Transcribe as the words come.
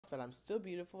that I'm still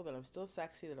beautiful, that I'm still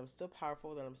sexy, that I'm still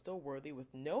powerful, that I'm still worthy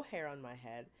with no hair on my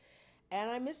head. And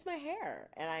I miss my hair.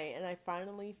 And I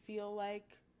finally feel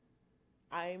like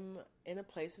I'm in a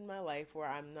place in my life where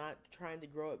I'm not trying to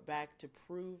grow it back to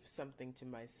prove something to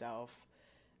myself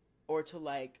or to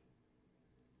like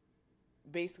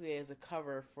basically as a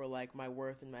cover for like my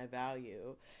worth and my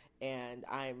value. And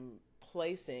I'm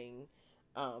placing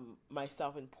my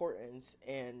self importance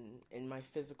in my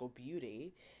physical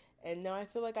beauty. And now I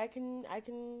feel like I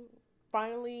can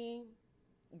finally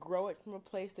grow it from a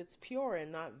place that's pure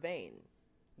and not vain,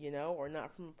 or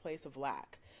not from a place of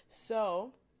lack.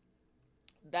 So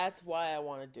that's why I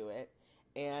want to do it.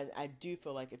 And I do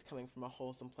feel like it's coming from a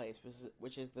wholesome place,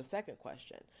 which is the second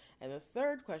question. And the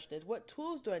third question is, what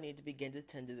tools do I need to begin to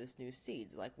tend to this new seed?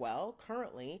 Like, well,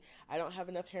 currently, I don't have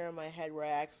enough hair on my head where I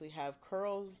actually have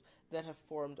curls that have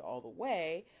formed all the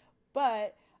way,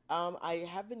 but I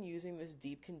have been using this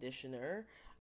deep conditioner